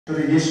तर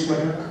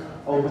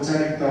यसपटक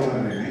औपचारिक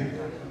तवरले नै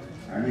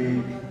हामी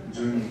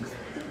जुन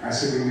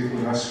आशाबेगीको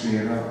रस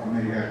लिएर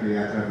अमेरिकाको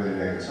यात्रा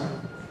गरिरहेका छौँ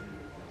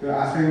त्यो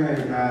आफैमा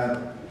एउटा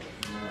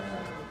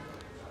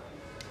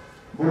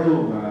बडो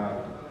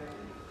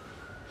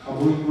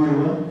अभूतपूर्व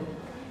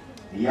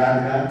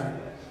यादगार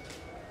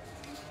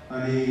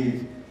अनि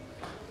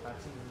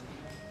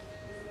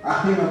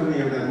आफैमा पनि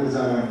एउटा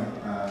ऊर्जावान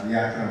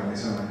यात्रा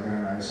हुनेछ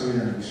भनेर हामी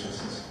सबैजना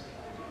विश्वासी छौँ।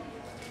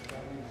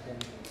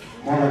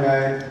 म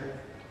लगायत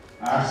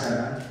 8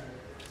 जना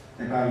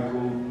नेपालको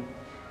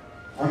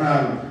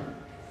अनाल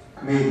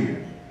कमेडियन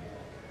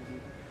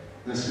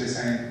जसले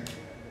चाहिँ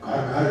घर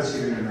घर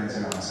छिरेर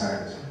मान्छेलाई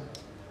हँसाएको छ,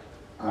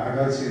 घर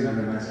घर छिरेर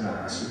मान्छेलाई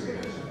हाँसो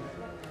दिएको छ।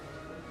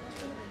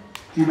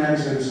 ती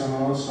मानिसहरूसँग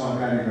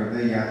सहकार्य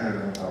गर्दै यात्रा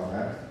गर्न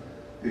पाउँदा,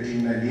 त्यो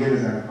टिमलाई लिएर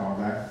जान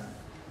पाउँदा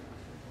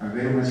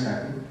भेरी मच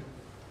ह्याप्पी।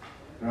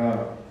 र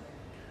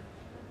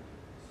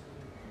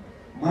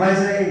मलाई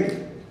चाहिँ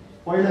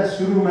पहिला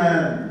सुरुमा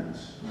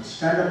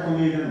स्ट्यान्डअप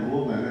कमेडियन हो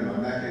भनेर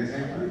भन्दाखेरि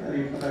चाहिँ अलिकति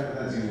कता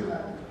कता जिउ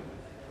लाग्यो।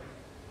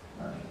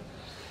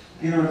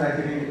 किन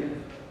भन्दाखेरि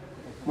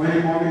मैले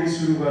कमेडी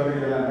सुरु गर्ने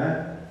बेलामा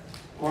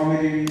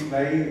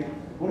कमेडीलाई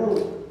बडो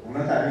हुन त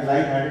हामी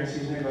लाइट हार्टेड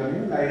चिज नै गर्ने,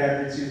 लाइट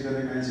हार्टेड चिज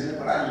गर्ने मान्छेले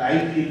बडा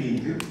लाइटली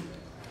लिन्थ्यो।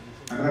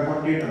 हाम्रा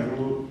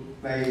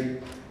कन्टेन्टहरूलाई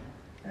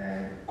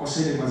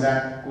कसैले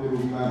मजाकको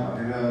रूपमा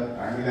भनेर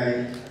हामीलाई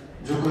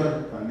जोकर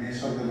भन्ने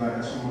शब्दबाट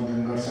सम्बोधन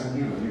गर्छन्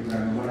कि भन्ने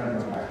कुरामा बडा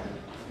डर लाग्थ्यो।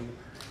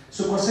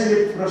 सो कसैले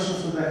प्रश्न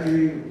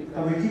सोद्धाखेरि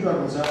तपाईँ के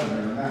गर्नुहुन्छ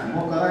भनेर भन्दा म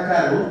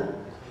कलाकार हो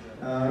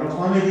र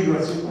कमेडी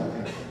गर्छु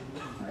भन्थ्यो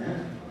होइन।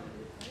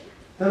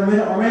 तर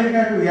मेरो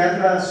अमेरिकाको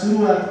यात्रा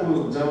सुरुवातको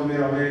जब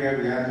मेरो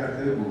अमेरिकाको यात्रा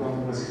थियो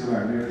भूकम्पपछि जब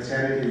हामीले एउटा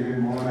च्यारिटी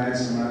इभेन्ट मोहन राय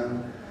समाल,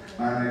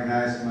 महानायक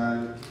राय समाल,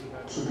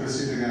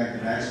 सुप्रसिद्ध गायक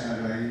राय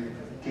समाललाई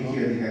के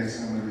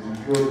अधिकारीसँग मैले जुन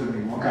टोर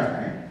गर्ने मौका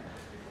पाएँ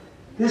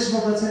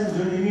त्यसबाट चाहिँ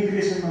जुन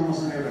इमिग्रेसनमा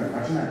मसँग एउटा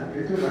घटना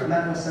भयो त्यो घटना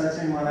पश्चात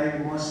चाहिँ मलाई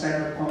म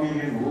स्ट्यान्डअप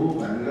कमेडियन हो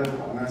भनेर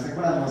भन्न चाहिँ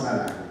बडा मजा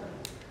लाग्यो।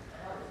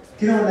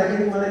 किन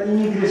भन्दाखेरि मलाई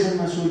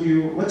इमिग्रेसनमा सोधियो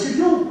वाट यु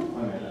डु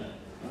भनेर,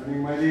 अनि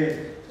मैले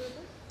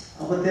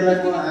अब त्यसलाई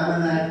म आम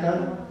an actor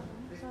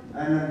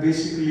and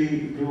basically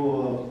do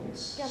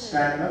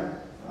stand-up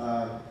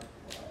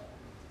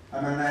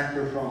I'm an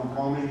actor from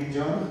comedy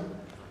John,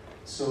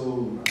 so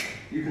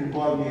you can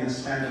call me a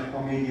stand-up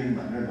comedian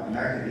भनेर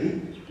भन्दाखेरि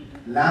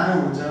लामो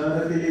हुन्छ र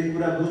त्यसले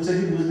कुरा बुझ्छ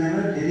कि बुझ्दैन।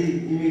 फेरि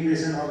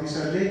इमिग्रेसन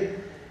अफिसरले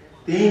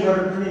त्यहीँबाट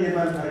पनि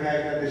नेपाल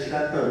फर्काएका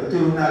दृष्टान्तहरू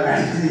त्योभन्दा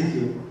अगाडि पनि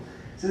थियो।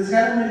 त्यस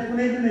कारण मैले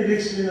कुनै पनि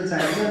रिस्क लिन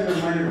चाहेन।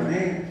 मैले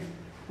भने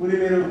उसले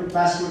मेरो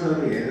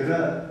पासपोर्टहरू हेरेर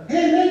हे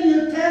मैन you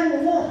travel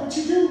what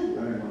you do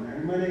भनेर भने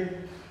मैले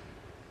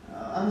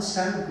I'm a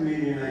stand-up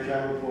comedian, I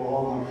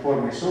travel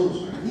for my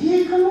shows.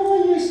 Yeah, come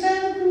on, you're a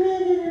stand-up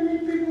comedian, you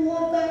make people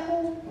laugh back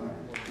home.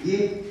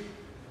 Yeah.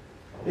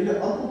 यसले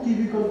अर्को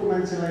टिपिकलको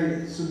मान्छेलाई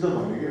शुद्ध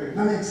भन्यो क्या,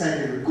 एकदम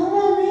excited com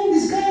on man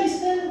this guy is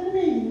stand-up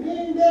comedian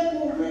man that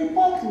was very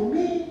popular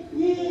मैन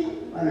ये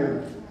भन्यो।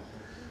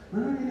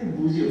 मैले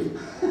बुझ्यो।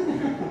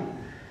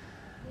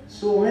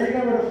 सो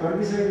अमेरिकाबाट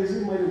फर्किसकेपछि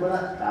मैले बडा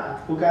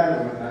फुकाएर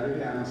भन्न थालेँ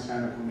कि आमा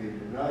स्ट्यान्डअप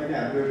कमेडियन। र अहिले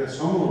हाम्रो एउटा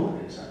समूह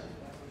भनेको छ,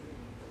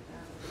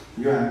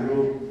 यो हाम्रो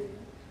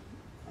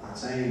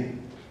चाहिँ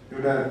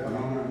एउटा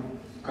भनौँ न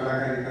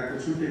कलाकारिताको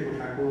छुट्टै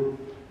कोठाको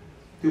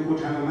त्यो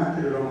कोठामा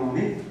मात्रै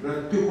रमाउने र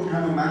त्यो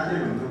कोठामा मात्रै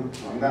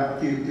भन्दा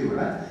अतियुक्ति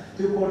होला,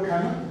 त्यो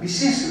कोठामा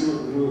विशेष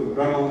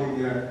रमाउने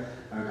मेरा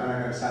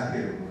कलाकार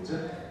साथीहरू हुनुहुन्छ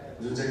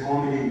जुन चाहिँ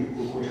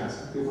कमेडीको कोठा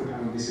छ, त्यो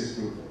कोठामा विशेष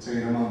रूप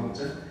चाहिँ रमाउनुहुन्छ।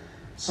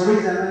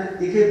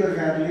 सबैजना एकै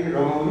प्रकारले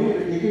रमाउने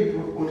र एकै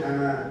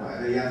कोठामा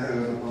भएर यात्रा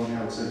गर्न पाउने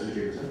अवसर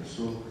जुटेको छ।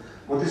 सो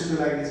म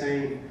त्यसको लागि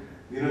चाहिँ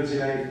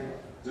विनोदजीलाई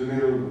जो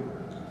मेरो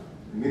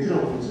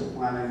मित्र हुनुहुन्छ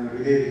उहाँलाई म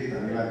हृदयदेखि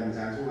धन्यवाद दिन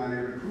चाहन्छु। उहाँले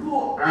एउटा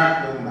ठुलो आँट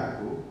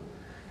गर्नुभएको हो।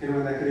 किन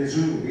भन्दाखेरि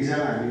जुन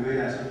भिजामा हामी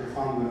गइरहेको छौँ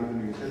पर्फर्म गर्नको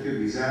निमित्त त्यो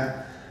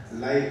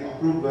भिजालाई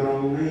अप्रुभ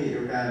गराउनु नै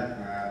एउटा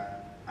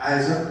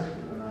आयोजक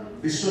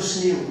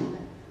विश्वसनीय हुनु,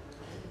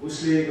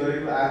 उसले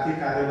गरेको आर्थिक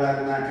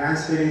कारोबारमा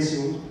ट्रान्सपेरेन्सी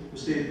हुनु,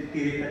 उसले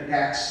तिरेका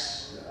ट्याक्स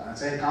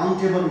चाहिँ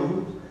काउन्टेबल हुनु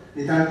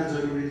नितान्त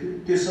जरुरी थियो।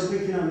 त्यो सबै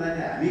किन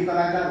भन्दाखेरि हामी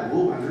कलाकार हो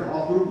भनेर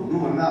अप्रुभ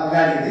हुनुभन्दा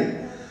अगाडि नै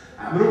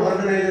हाम्रो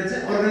अर्गनाइजर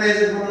चाहिँ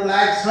अर्गनाइजर गर्न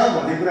लायक छ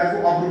भन्ने कुराको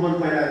अप्रुभल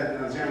पहिला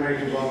चाहिँ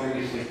अमेरिकन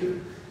गभर्मेन्टले दिएको,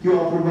 त्यो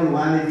अप्रुभल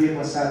उहाँले दिए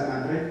पश्चात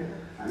मात्रै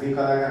हामी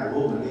कलाकार हो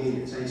भन्ने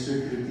चाहिँ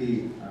स्वीकृति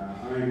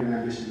अमेरिकन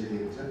एम्बेसीले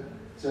दिएको छ।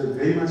 So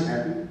very much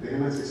happy, very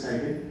much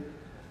excited.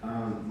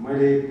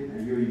 मैले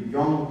यो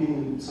यङ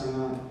टिमसँग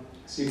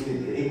सिक्ने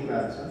धेरै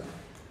कुराहरू छ।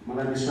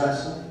 मलाई विश्वास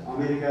छ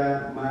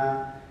अमेरिकामा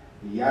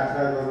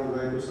यात्रा गर्न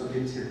गएको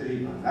सन्दीप छेत्री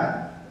भन्दा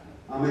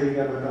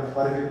अमेरिकाबाट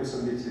फर्केको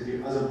सन्दीप छेत्री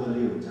अझ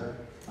बलियो हुन्छ,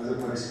 अझ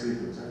परिष्कृत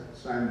हुन्छ।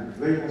 So I am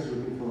very much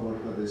looking forward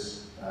for this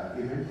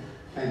event.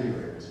 Thank you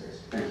very much guys.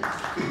 Thank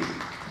you.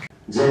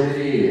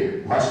 January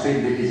first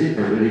विकदेखि चाहिँ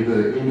फेब्रुअरीको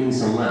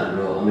एन्डिङसम्म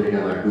हाम्रो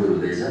अमेरिकामा टुर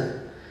हुँदैछ।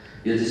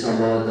 यो चाहिँ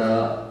सम्भवतः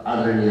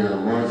आदरणीय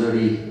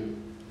महजोडीदेखि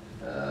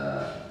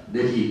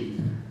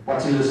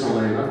पछिल्लो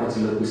समयमा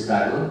पछिल्लो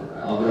पुस्ताको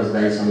अग्रज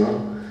दाईसँग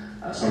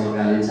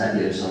समकालीन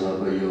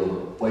साथीहरूसँगको यो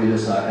पहिलो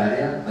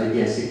सहकार्य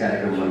ऐतिहासिक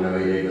कार्यक्रम बन्न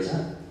गइरहेको छ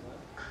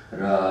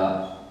र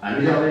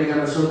हामीले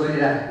अमेरिकामा सो गर्न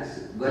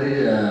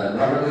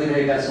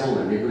गइरहेका छौँ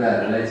भन्ने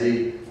कुराहरूलाई चाहिँ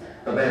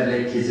तपाईँहरूले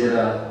खिचेर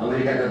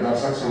अमेरिकाका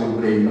दर्शकसम्म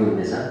पुर्याइदिनु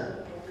हुनेछ।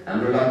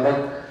 हाम्रो लगभग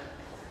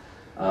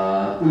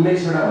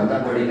 19वटा भन्दा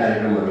बढी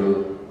कार्यक्रमहरू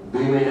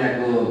 2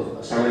 महिनाको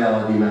समय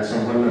अवधिमा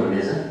सम्पन्न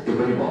हुनेछ, त्यो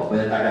पनि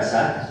भव्यताका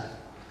साथ।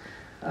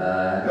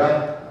 र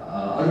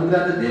अरू कुरा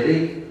त धेरै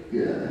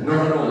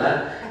नगरौँ होला,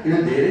 किन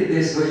धेरै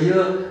देश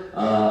गइयो,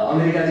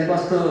 अमेरिका चाहिँ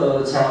कस्तो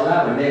छ होला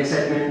भन्ने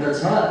एक्साइटमेन्ट त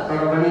छ, तर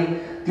पनि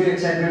त्यो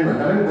एक्साइटमेन्ट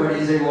भन्दा पनि बढी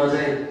चाहिँ म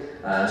चाहिँ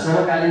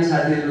समकालीन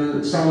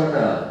साथीहरूसँग त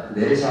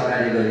धेरै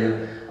सहकार्य गर्यो।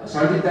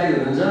 सन्दीप दाई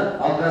हुनुहुन्छ,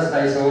 अग्रज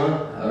दाईसँग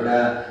एउटा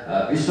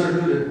विश्व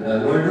टुर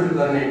वर्ल्ड टुर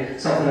गर्ने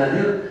सपना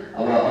थियो,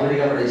 अब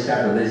अमेरिकाबाट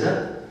स्टार्ट हुँदैछ,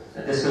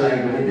 त्यसको लागि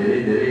पनि धेरै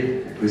धेरै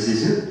खुसी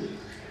छु।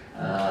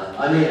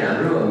 अनि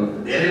हाम्रो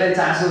धेरैलाई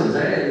चासो हुन्छ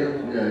क्या, यो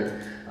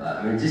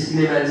हामी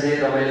जिस्किने मान्छे,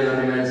 रमाइलो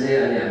गर्ने मान्छे,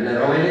 अनि हामीलाई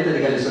रमाइलो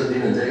तरिकाले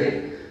सोधिदिनुहुन्छ कि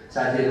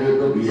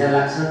साथीहरूको भिजा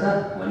लाग्छ त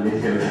भन्ने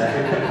थियो एउटा।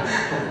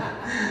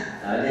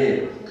 अनि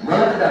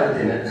मलाई त डाउट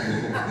थिएन,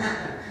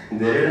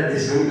 धेरैवटा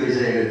देश पनि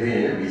गइसकेको थिएँ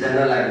होइन, भिजा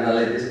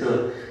नलाग्नलाई त्यस्तो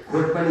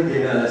खोट पनि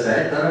थिएन होला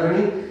सायद, तर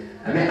पनि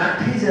हामी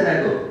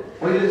 8जनाको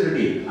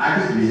पहिलोचोटि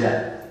आर्टिस्ट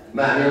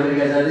भिजामा हामी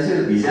अमेरिका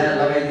जाँदैछौँ। भिजा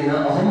लगाइदिन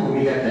अहम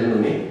भूमिका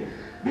खेल्नुहुने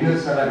विनोद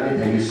सरलाई पनि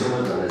थ्याङ्क यू सो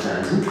मच भन्न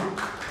चाहन्छु।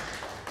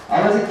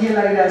 अब चाहिँ के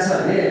लागिरहेछ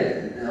भने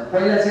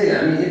पहिला चाहिँ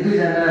हामी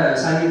 1-2जना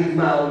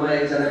साङ्गीतिकमा आउनुमा,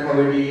 1जना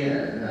कमेडी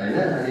होइन,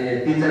 अनि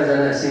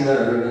 3-4जना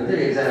सिङ्गरहरू हुनुहुन्थ्यो,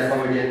 1जना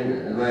कमेडियन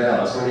गएर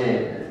हँसाउने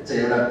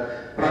चाहिँ एउटा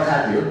प्रथा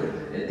थियो।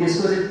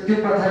 त्यसको चाहिँ त्यो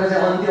प्रथाको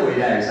चाहिँ अन्त्य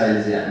भइरहेको छ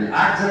अहिले चाहिँ। हामी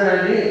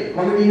 8जनाले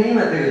कमेडी नै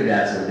मात्रै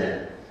गरिरहेको छौँ त्यहाँ।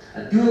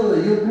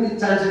 यो पनि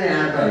चान्चुने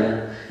आँट त होइन,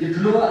 यो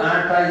ठुलो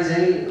आँटलाई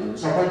चाहिँ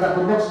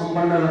सफलतापूर्वक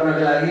सम्पन्न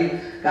गर्नको लागि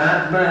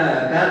काँध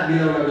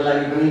मिलाउनको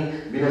लागि पनि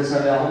विनोद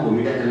सरले अहम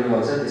भूमिका खेल्नु भएको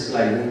छ, त्यसको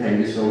लागि पनि थ्याङ्क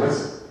यू सो मच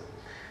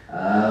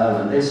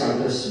भन्दै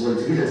सन्तोष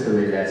बोल्छु कि जस्तो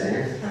भइरहेको छ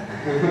यहाँ।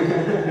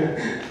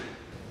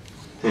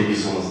 थ्याङ्क यू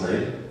सो मच दाइ।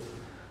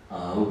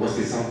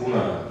 उपस्थित सम्पूर्ण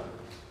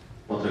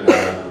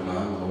पत्रकारहरूमा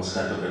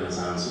नमस्कार गर्न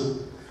चाहन्छु।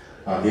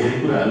 धेरै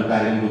कुराहरू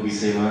कार्यक्रमको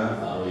विषयमा,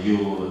 यो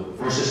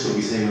प्रोसेसको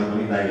विषयमा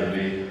पनि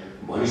दाइहरूले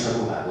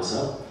भनिसक्नु भएको छ।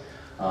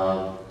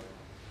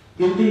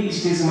 एउटै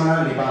स्टेजमा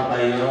नेपाल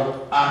बाहिर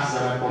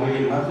 8जना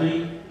कमेडियन मात्रै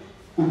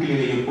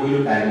उक्लिने यो पहिलो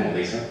कार्यक्रम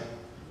हुँदैछ।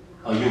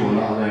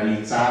 योभन्दा अगाडि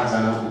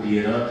 4जना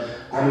उक्लिएर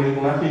कमेडीको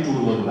मात्रै टुर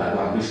गर्नुभएको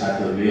हाम्रो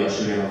साथीहरूले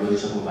अस्ट्रेलियामा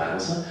गरिसक्नु भएको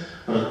छ,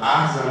 तर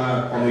 8जना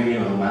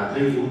कमेडियनहरू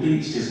मात्रै एउटै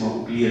स्टेजमा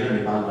उक्लिएर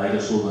नेपाल बाहिर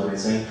सो गर्ने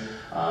चाहिँ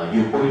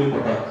यो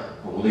पहिलोपटक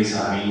हुँदैछ।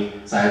 हामी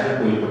सायद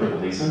पहिलोपटक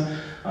हुँदैछ,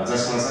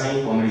 जसमा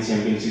चाहिँ कमेडी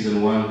च्याम्पियन सिजन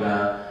 1 का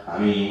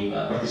हामी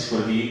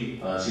प्रतिस्पर्धी,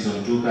 सिजन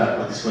 2 का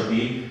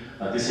प्रतिस्पर्धी,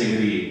 त्यसै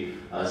गरी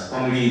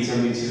कमेडी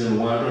च्याम्पियन सिजन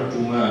 1 र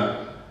 2 मा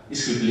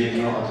स्क्रिप्ट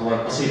लेख्न अथवा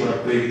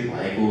कसैबाट प्रेरित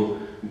भएको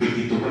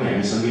व्यक्तित्व पनि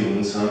हामीसँगै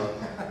हुनुहुन्छ,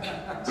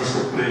 जसको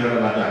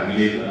प्रेरणाबाट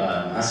हामीले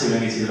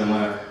हाँस्यव्यङ्ग्य क्षेत्रमा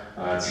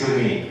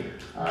छिर्ने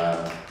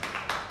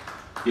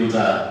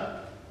एउटा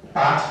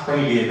पाठ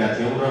पनि लिएका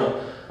थियौँ र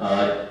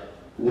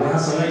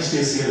उहाँसँग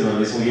स्टेज सेयर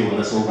गर्दैछौँ।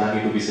 योभन्दा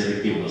सौभाग्यको विषय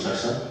के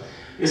हुनसक्छ।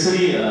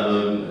 यसरी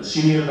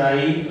सिनियर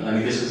दाई अनि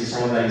त्यसपछि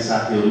समकालीन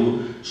साथीहरू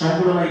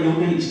सम्पूर्णलाई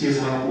एउटै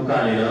स्टेजमा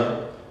उकालेर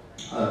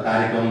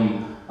कार्यक्रम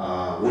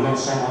हुन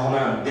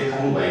सम्भावना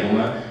देखाउनु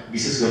भएकोमा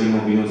विशेष गरी म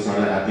विनोद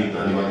सरलाई हार्दिक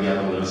धन्यवाद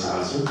ज्ञापन गर्न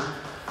चाहन्छु।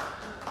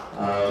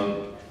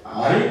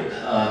 हरेक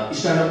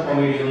स्ट्यान्डअप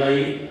कमेडियनलाई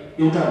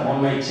एउटा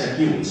मनमा इच्छा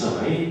के हुन्छ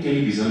भने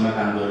टेलिभिजनमा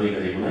काम गर्दै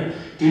गरेकोलाई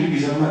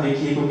टेलिभिजनमा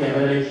देखिएको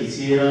क्यामेराले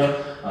खिचिएर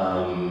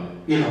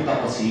 1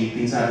 हप्तापछि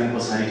 3-4 दिन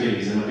पछाडि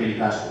टेलिभिजनमा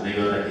टेलिकास्ट हुँदै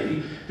गर्दाखेरि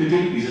त्यो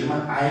टेलिभिजनमा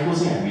आएको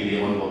चाहिँ हामीले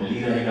अनुभव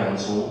लिइरहेका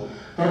हुन्छौँ,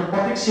 तर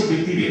प्रत्यक्ष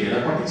व्यक्ति भेटेर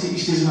प्रत्यक्ष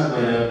स्टेजमा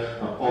गएर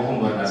पर्फर्म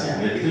गर्दा चाहिँ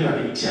हामीलाई भित्रैबाट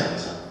इच्छा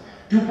हुन्छ।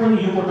 त्यो पनि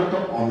यो पटक त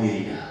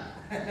अमेरिका,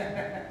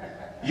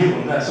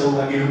 योभन्दा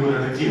सौभाग्यको कुरा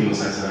त के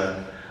हुनसक्छ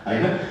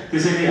होइन।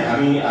 त्यसैले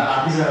हामी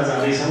 8जना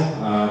जाँदैछौँ,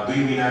 2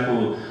 महिनाको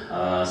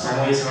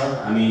समय छ।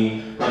 हामी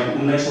करिब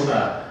 19वटा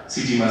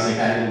सिटीमा चाहिँ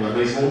कार्यक्रम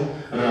गर्दैछौँ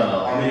र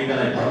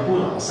अमेरिकालाई भरपुर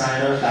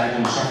हँसाएर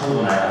कार्यक्रम सफल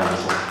बनाएर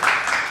आउँदैछौँ।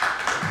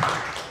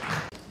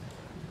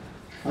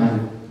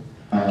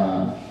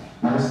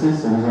 नमस्ते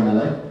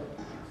सबैजनालाई।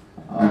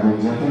 अब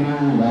जति नै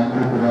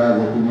राम्रो कुरा,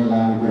 जति नै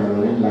लामो कुरा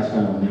गरेँ,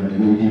 लास्टमा भन्ने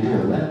भनेको एडिटै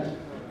होला।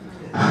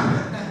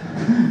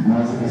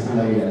 मलाई चाहिँ त्यस्तो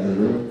लागिरहेको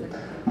छ।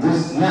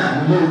 जस यहाँ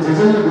हामीले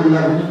जसले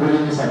बोल्दा पनि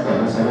बोलिने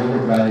शब्दहरू सबैको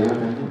प्रायः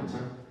एउटै नै हुन्छ।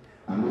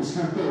 हाम्रो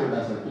स्क्रिप्टै एउटा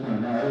छ,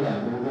 किनभने अहिले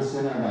हाम्रो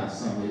उद्देश्य नै अब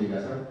हाँस्छ अमेरिका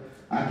छ।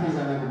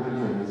 8जनाको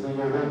बोलीहरू चाहिँ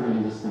एउटै बोली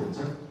जस्तो हुन्छ।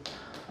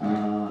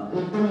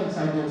 एकदमै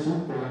एक्साइटेड छु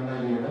प्रोग्रामलाई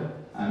लिएर।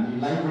 हामी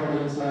लाइभ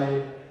अडियन्सलाई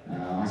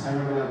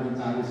हँसाउनको लागि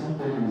जाँदैछौँ।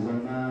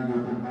 टेलिभिजनमा,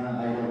 युट्युबमा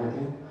आइरहेको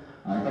थियौँ,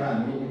 तर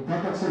हामी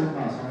प्रत्यक्ष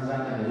रूपमा हँसाउन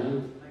जाँदाखेरि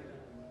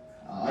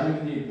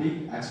अलिकति बिग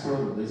एक्सप्लोर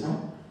हुँदैछौँ।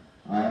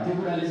 त्यो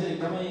कुराले चाहिँ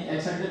एकदमै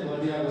एक्साइटेड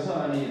गरिदिरहेको छ।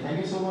 अनि थ्याङ्क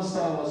यू सो मच त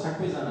अब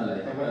सबैजनालाई,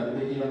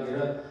 तपाईँहरूदेखि लगेर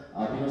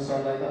विनोद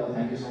सरलाई त अब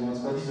थ्याङ्क यू सो मच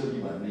कतिचोटि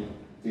भन्ने,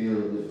 त्यो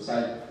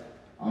सायद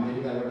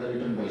अमेरिकाबाट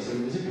रिटर्न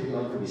भइसकेपछि फेरि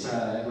अर्को भिसा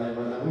एप्लाई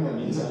गर्दा पनि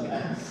भनिन्छ होला,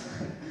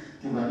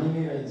 त्यो भनि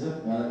नै रहन्छ।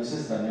 उहाँलाई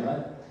विशेष धन्यवाद।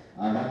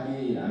 बाँकी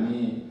हामी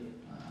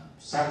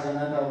 7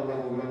 जना त अब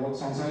लगभग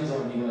सँगसँगै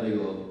जर्नी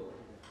गरेको हो,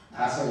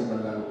 थाहा छ एक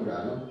प्रकारको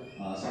कुराहरू।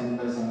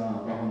 सन्दीपसँग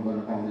पर्फर्म गर्न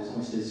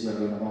पाउँदैछौँ, स्टेज सेयर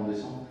गर्न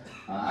पाउँदैछौँ।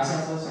 आशा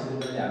छ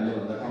सन्दीपले हामीले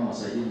भन्दा कम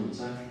हँसाइदिनुहुन्छ।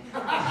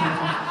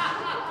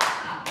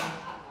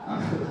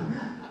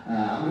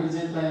 हाम्रो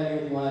इज्जतलाई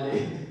अलिकति उहाँले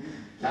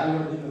ख्याल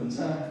गरिदिनुहुन्छ।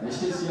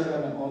 स्टेज सेयर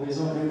गर्न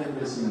पाउँदैछौँ, एकदमै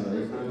खुसी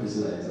लागेको छ।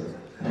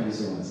 Thank you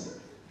so much.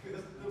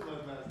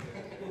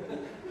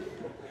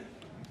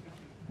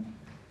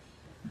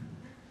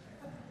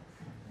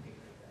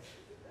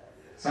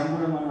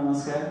 सम्पूर्णमा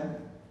नमस्कार।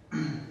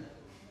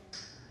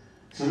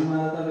 सुरुमा त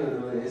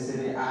तपाईँहरू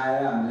यसरी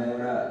आएर हामीलाई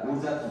एउटा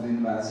ऊर्जा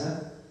थपिदिनु भएको छ,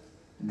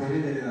 धेरै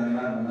धेरै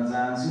धन्यवाद भन्न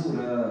चाहन्छु। र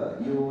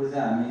यो ऊर्जा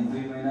हामी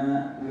 2 महिना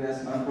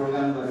युएसमा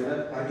प्रोग्राम गरेर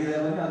फर्किँदा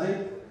पनि अझै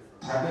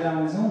थपेर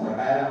आउनेछौँ,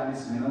 घटाएर आउने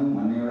छैनौँ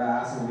भन्ने एउटा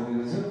आशा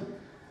बोकेको छु।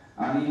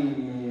 अनि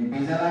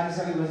भिजा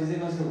लागिसकेपछि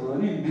चाहिँ कस्तो भयो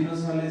भने विनोद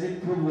सरले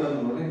चाहिँ प्रुभ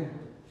गर्नुभयो कि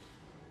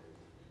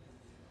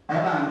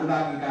अब हाम्रो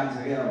बाँकी काम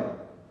छ क्या। अब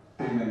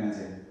 3 महिना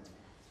चाहिँ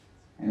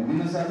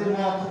विनोद सर चाहिँ म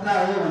खतरा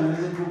हो भनेर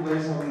चाहिँ प्रुभ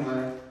गरिसक्नु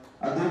भयो।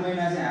 2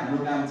 महिना चाहिँ हाम्रो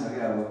काम छ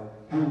क्या अब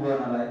प्रुभ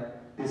गर्नलाई।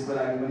 त्यसको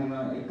लागि पनि म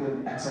एकदम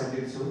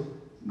एक्साइटेड छु,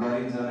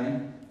 गरिन्छ नै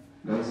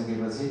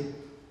गरिसकेपछि।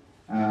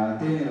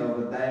 त्यही नै हो, अब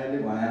दाइले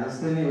भने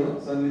जस्तै नै हो,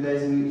 सन्दीप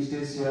दाइसँग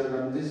स्टेज सेयर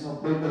गर्नु चाहिँ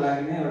सबैको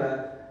लागि नै एउटा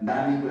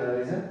दामी कुरा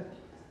रहेछ।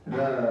 र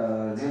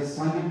जे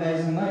सन्दीप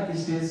दाइसँग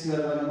स्टेज सेयर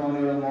गर्न पाउने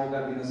एउटा मौका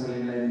विनोद सरले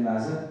मिलाइदिनु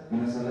भएको छ।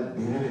 विनोद सरलाई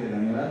धेरै धेरै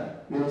धन्यवाद।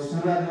 यो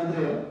सुरुवात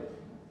मात्रै हो,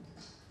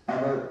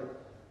 अब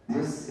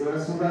यस एउटा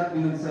सुरुवात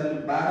विनोद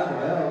सरबाट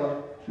भयो। अब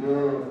यो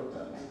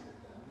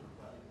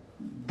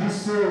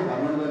विश्व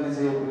भ्रमण गर्ने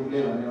चाहिँ यो ग्रुपले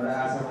भन्ने एउटा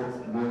आशा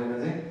बोलेर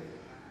चाहिँ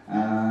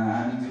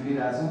हामी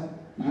जुटिरहेछौँ।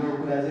 यो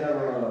कुरा चाहिँ अब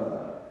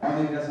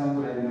अमेरिकासम्म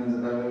पुर्याइदिनुहुन्छ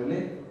तपाईँहरूले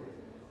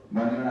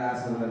भन्ने एउटा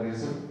आशा गरेको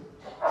छु।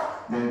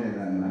 धेरै धेरै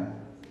धन्यवाद।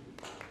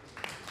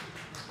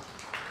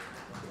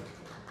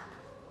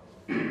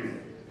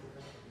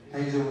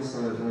 थ्याङ्क यू सो मच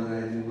तपाईँहरू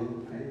आइदिनुभयो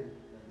है।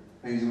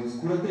 Thank you so much.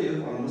 कुरा त्यही हो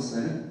अलमोस्ट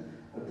होइन,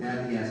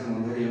 त्यहाँदेखि यहाँसम्म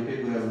भन्दाखेरि एउटै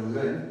कुरा हुनुहुन्छ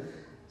होइन।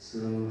 सो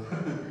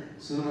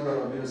सुरुमा त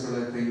विनोद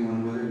सरलाई थ्याङ्क यू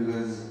भन्नुभयो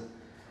बिकज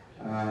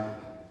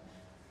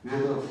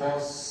मेरो त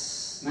फर्स्ट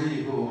नै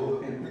हो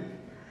होइन।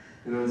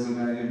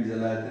 रोजमा भिजा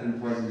लगाएको थियो,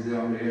 फर्स्ट भिजा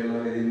अमेरिका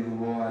लगाइदिनु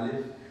भयो उहाँले।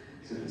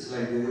 सो त्यसको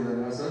लागि धेरै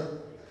धन्यवाद सर।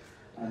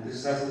 अनि त्यस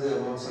साथसाथै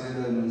अब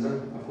सनिदा हुनुहुन्छ,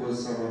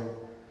 अफकोर्स अब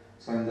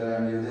सनिदा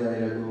हामी हेर्दै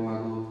आइरहेको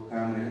उहाँको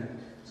काम होइन।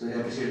 सो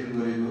एप्रिसिएट पनि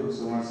गरेको।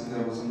 सो उहाँसँग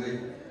अब सँगै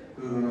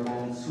कुरो गर्न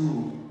पाउँछु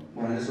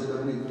भनेर सोध्दा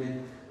पनि एकदमै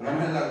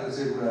रमाइलो लाग्दछ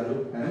यो कुराहरू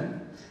होइन।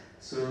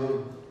 सो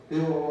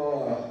त्यो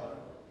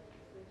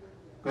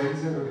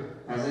गरिन्छ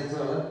हँसाइन्छ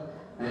होला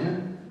होइन,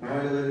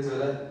 रमाइलो गरिन्छ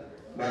होला।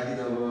 बाँकी त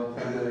अब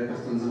फर्केर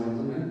कस्तो हुन्छ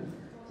भन्छौँ होइन।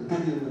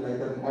 त्यति हुनुको लागि त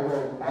अब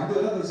भन्थ्यो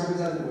होला तर सबै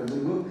साथी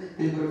भनिदिनुको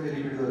त्यही कुरा फेरि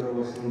रिपिट गरेर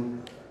बस्नु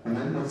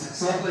भन्दा पनि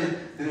सरलाई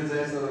दिन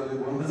चाहिँ सरहरूले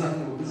भन्न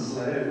चाहनुभयो जस्तो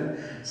लाग्यो होइन।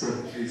 सर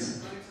प्लिज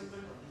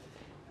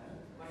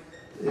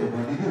ए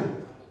भनिदियो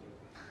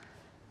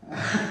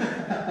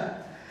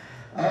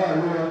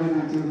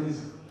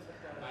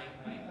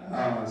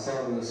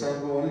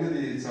सरको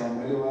अलिकति छ।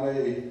 मैले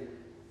उहाँलाई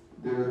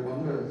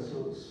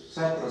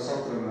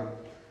 2015-17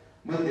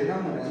 मैले धेरै काम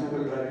भनेको छु। म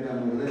पहिला ड्राइभिङ काम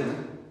गर्दैन,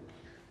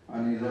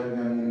 अनि ड्राइभिङ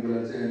काम गर्ने बेला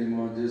चाहिँ अनि म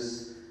जस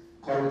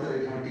कर्मचारी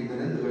एक ठाउँमा टिक्दैन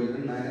नि त, कहिले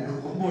पनि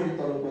नानीको बढी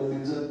तलब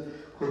बलिदिन्छ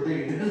खोज्दै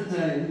हिँडेर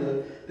जाने नि त।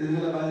 त्यति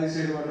बेला बाजे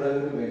सेटमा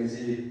ड्राइभर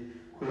भ्याकेन्सी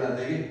खुला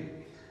थियो कि,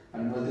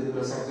 अनि मैले त्यति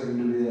बेला सक्छ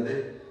इन्टरभ्यू दिएको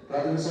थिएँ।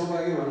 रातिको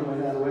सौभाग्य भनौँ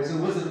होइन, अब वैसे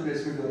बसेर प्रेस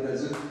मिट गरिरहेको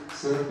छु।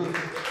 सो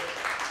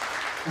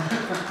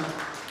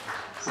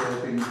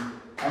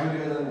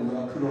अमेरिका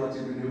जानुभन्दा ठुलो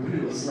अचिभमेन्ट पनि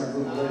होस् लाग्छ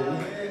मलाई होइन।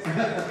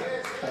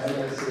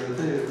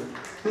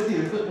 त्यति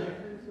हो।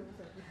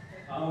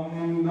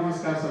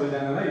 नमस्कार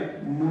सबैजनालाई।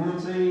 म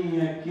चाहिँ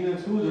यहाँ किन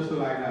छु जस्तो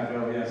लागिरहेको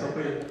अब यहाँ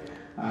सबै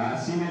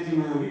सिनेजी म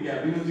हो कि क्या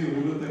विनोदजी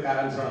हुनुको त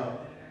कारण छ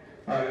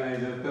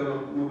अर्गनाइजर, तर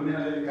म पनि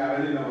अलिअलि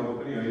कारणै नभएको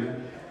पनि होइन।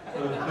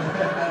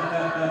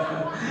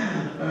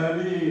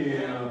 अनि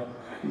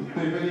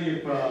त्यही पनि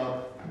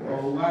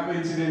उहाँको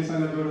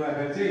इन्सिडेन्टसँग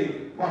जोड्दाखेरि चाहिँ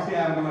पछि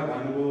आएर मलाई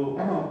भन्नुभयो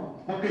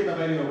पक्कै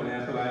तपाईँले हो भने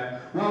जस्तो लाग्यो।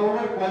 उहाँ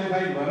ओभर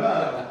क्वालिफाइड भएर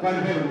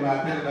क्वालिफाई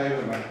हुनुभएको थियो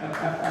ड्राइभरमा।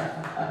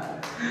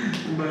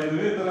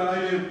 तर अहिले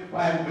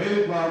I am very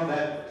proud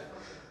that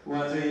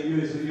उहाँ चाहिँ यो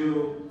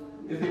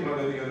यति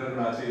प्रगति गरिरहनु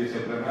भएको छ यो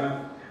क्षेत्रमा।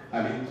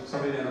 हामी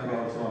सबैजना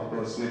प्राउड छौँ,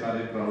 अफकोर्स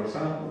नेपाली प्राउड छ,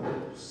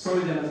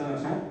 सबैजनासँग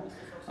छौँ।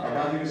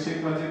 बाजेको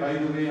सेटमा चाहिँ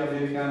भाइदुले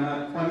अमेरिकामा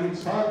पनि छ,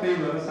 त्यही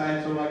भएर सायद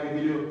सौभाग्य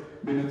मिल्यो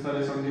विनोद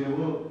सरले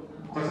सम्झिनुभयो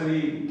कसरी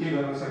के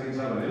गर्न सकिन्छ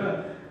भनेर।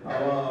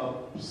 अब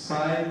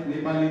सायद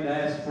नेपाली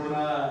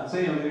डायस्पोरा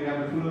चाहिँ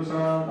अमेरिकामा ठुलो छ,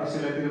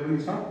 अस्ट्रेलियातिर पनि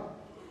छ।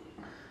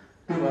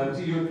 त्यो भएर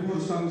चाहिँ यो टुर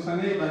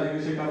सँगसँगै बाजेको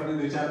सेटमा पनि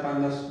 2, 4,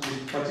 5, 10,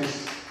 25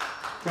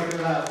 कति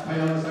बेला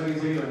फैलाउन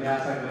सकिन्छ कि भन्ने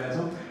आशा गरेका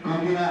छौँ।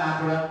 कम्तीमा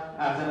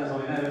 8जना छ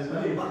होइन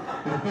यसपालि,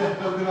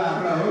 कम्तीमा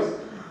 8वटा होस्।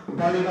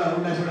 बढीमा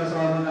 19वटा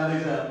सहरमा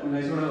जाँदैछ,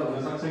 19वटा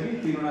हुनसक्छ कि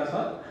 3वटा छ।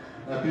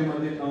 त्यो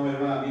मध्ये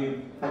ठाउँहरूमा हामी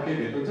पक्कै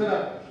भेट हुन्छ। र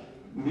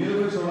मेरो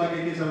पनि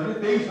सौभाग्य के छ भने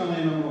त्यही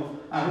समयमा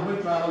म आफू पनि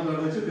ट्राभल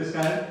गर्दैछु।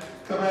 त्यसकारण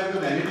तपाईँहरूको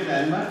भ्यालिटी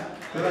भ्यालुमा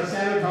एउटा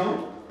सानो ठाउँ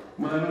म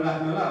मलाई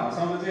राख्नु होला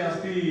हँसाउन चाहिँ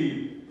अस्ति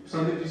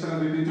सन्दीपजीसँग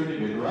 2-3 चोटि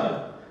भेट भयो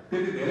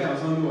त्यति धेरै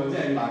हँसाउनु भयो भने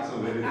चाहिँ हामी भाग्छौँ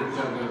फेरि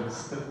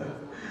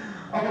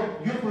अब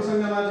यो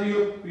प्रसङ्गमा चाहिँ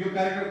यो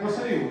कार्यक्रम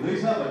कसरी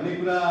हुँदैछ भन्ने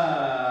कुरा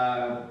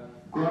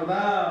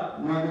गर्दा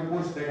उहाँको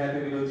पोस्ट देखाएको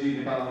थियो विनोदजी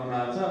नेपाल आउनु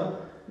भएको छ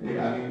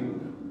हामी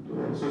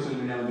सोसियल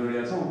मिडियामा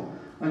जोडिएका छौँ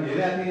अनि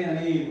हेरेका थिएँ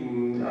अनि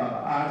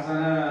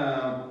 8जना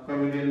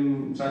कमेडियन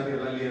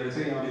साथीहरूलाई लिएर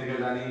चाहिँ अमेरिका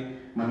जाने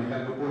भन्ने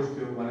खालको पोस्ट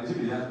थियो भने चाहिँ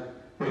भिजा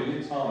पहिले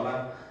छ होला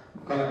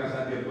कलाकार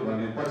साथीहरूको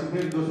भन्ने पछि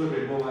फेरि दोस्रो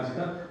भेट भयो उहाँसित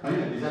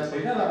होइन भिजा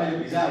छैन र अहिले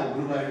भिजा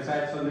हुनुभएको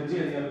सायद सन्दीपजी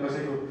अनि अरू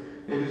कसैको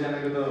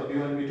 1-2जनाको त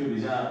B1 B2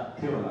 भिजा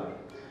थियो होला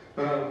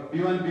तर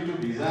B1 B2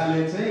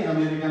 भिजाले चाहिँ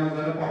अमेरिकामा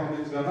गएर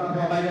पर्फर्मेन्स गर्न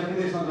अथवा बाहिर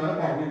विदेशमा गएर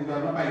पर्फर्मेन्स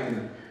गर्न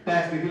पाइँदैन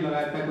ट्याक्सदेखि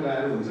लगायतका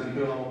कुराहरू हुन्छन्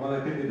त्यो अब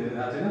मलाई त्यति धेरै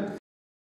थाहा छैन